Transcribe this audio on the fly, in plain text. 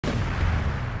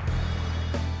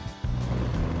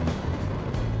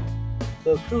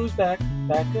Look who's back,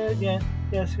 back again.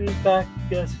 Guess who's back,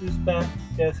 guess who's back,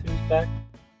 guess who's back.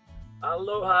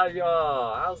 Aloha,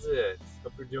 y'all. How's it?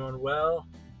 Hope you're doing well.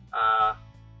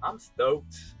 I'm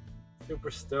stoked, super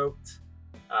stoked.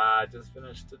 I just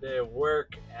finished a day of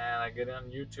work and I get on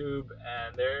YouTube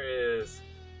and there is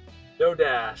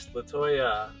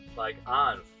Latoya, like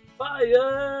on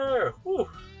fire. Whew.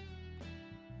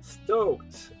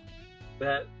 Stoked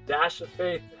that Dash of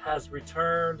Faith has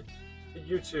returned to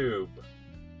YouTube.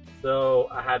 So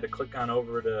I had to click on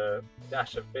over to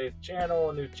Dash of Faith channel,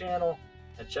 a new channel,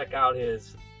 and check out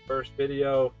his first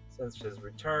video since his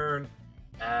return.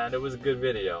 And it was a good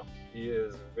video. He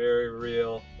is very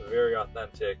real, very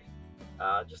authentic,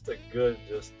 just a good,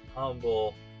 just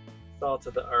humble, salt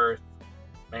of the earth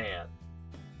man.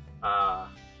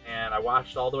 And I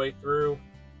watched all the way through.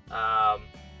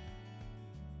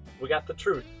 We got the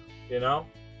truth, you know?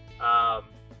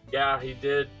 Yeah, he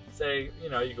did say, you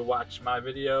know, you could watch my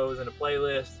videos in a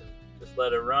playlist and just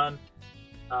let it run.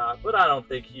 But I don't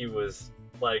think he was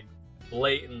like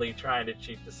blatantly trying to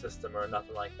cheat the system or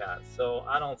nothing like that. So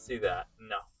I don't see that,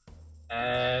 no.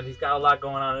 And he's got a lot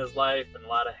going on in his life and a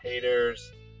lot of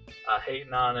haters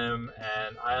hating on him,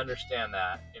 and I understand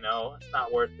that. You know, it's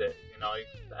not worth it. You know,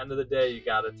 at the end of the day, you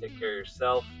got to take care of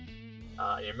yourself,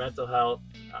 your mental health,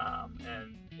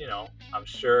 and you know, I'm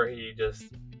sure he just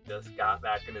got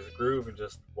back in his groove and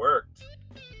just worked,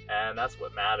 and that's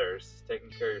what matters. Taking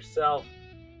care of yourself,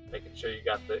 making sure you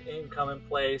got the income in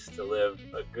place to live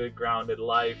a good, grounded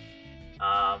life.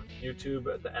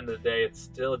 YouTube, at the end of the day, it's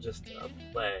still just a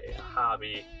play, a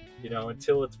hobby, you know,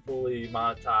 until it's fully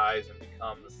monetized and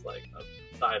becomes like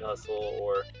a side hustle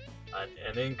or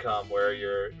an income where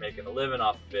you're making a living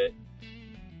off of it.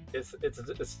 It's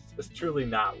truly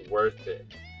not worth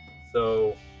it.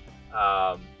 So,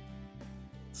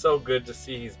 so good to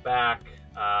see he's back.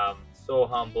 So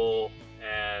humble,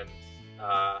 and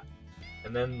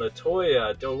then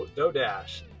Latoya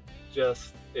Dodash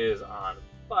just is on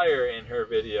fire in her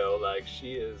video. Like,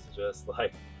 she is just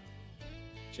like,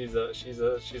 she's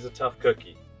a tough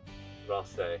cookie, is what I'll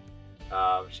say.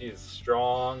 She is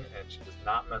strong and she does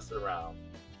not mess around.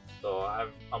 So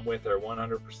I'm with her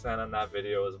 100% on that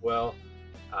video as well.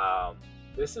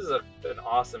 This is an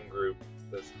awesome group,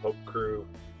 this Hope Crew.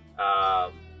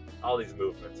 All these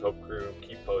movements, Hope Crew,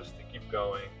 keep posting, keep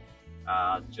going.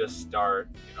 Just start,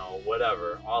 you know,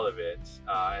 whatever, all of it.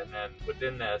 And then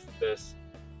within this,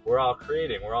 we're all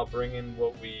creating, we're all bringing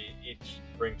what we each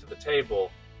bring to the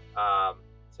table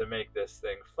to make this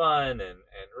thing fun and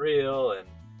real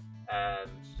and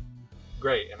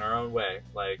great in our own way.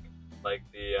 Like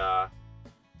the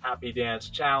Happy Dance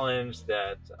Challenge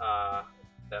that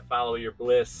Follow Your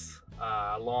Bliss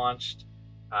launched,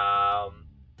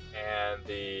 and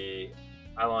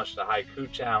I launched a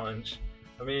haiku challenge.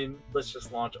 I mean, let's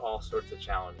just launch all sorts of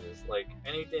challenges, like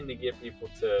anything to get people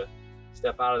to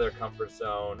step out of their comfort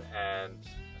zone and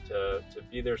to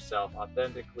be their self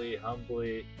authentically,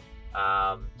 humbly,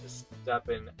 just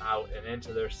stepping out and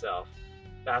into their self.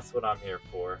 That's what I'm here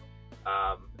for.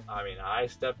 I mean, I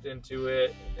stepped into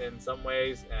it in some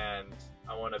ways, and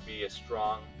I want to be a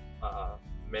strong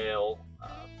male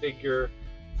figure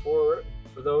for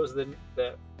those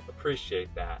that appreciate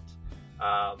that.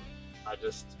 I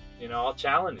just, you know, I'll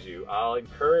challenge you, I'll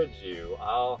encourage you,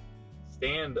 I'll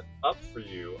stand up for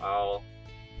you, I'll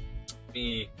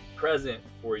be present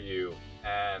for you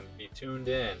and be tuned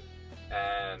in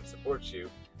and support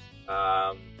you.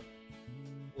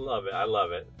 Love it. I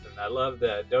love it. And I love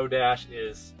that Dodash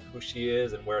is who she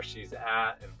is and where she's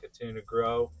at and continue to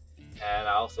grow. And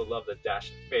I also love that Dash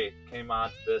of Faith came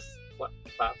onto this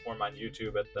platform on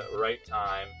YouTube at the right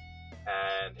time,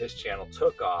 and his channel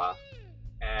took off.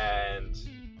 And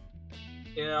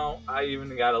you know, I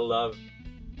even gotta love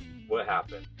what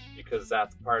happened, because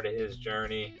that's part of his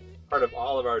journey, part of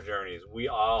all of our journeys. We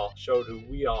all showed who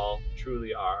we all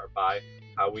truly are by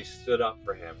how we stood up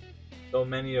for him. So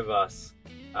many of us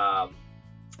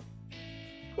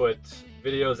put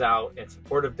videos out in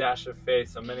support of Dash of Faith.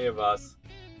 So many of us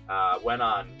went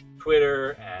on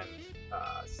Twitter and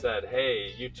said,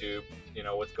 hey, YouTube, you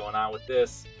know, what's going on with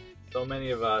this? So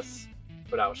many of us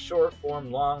put out short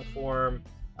form, long form,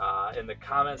 in the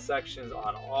comment sections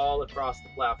on all across the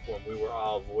platform. We were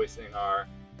all voicing our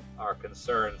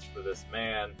concerns for this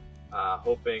man,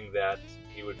 hoping that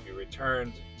he would be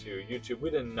returned to YouTube. We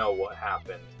didn't know what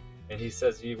happened, and he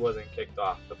says he wasn't kicked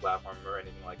off the platform or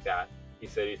anything like that. He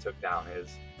said he took down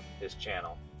his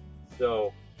channel.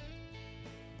 So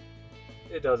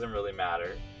it doesn't really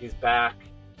matter. He's back.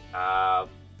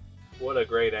 What a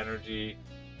great energy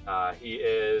he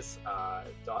is.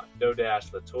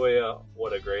 Dodash Latoya,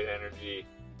 what a great energy.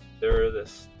 they're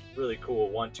this really cool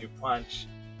 1-2 punch.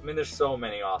 I mean, there's so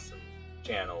many awesome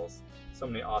channels, so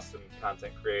many awesome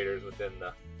content creators within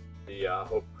the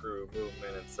Hope Crew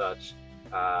movement and such.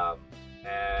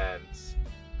 And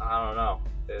I don't know,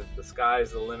 the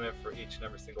sky's the limit for each and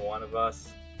every single one of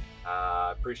us.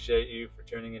 I appreciate you for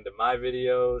tuning into my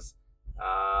videos.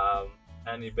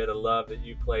 Any bit of love that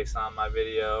you place on my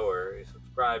video, or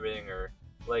subscribing or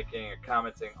liking or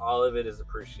commenting, all of it is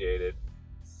appreciated.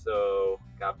 So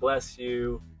God bless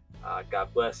you,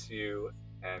 God bless you,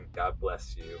 and God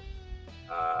bless you.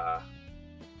 I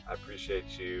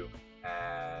appreciate you,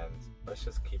 and let's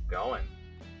just keep going.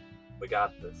 We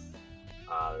got this.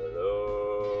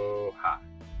 Aloha.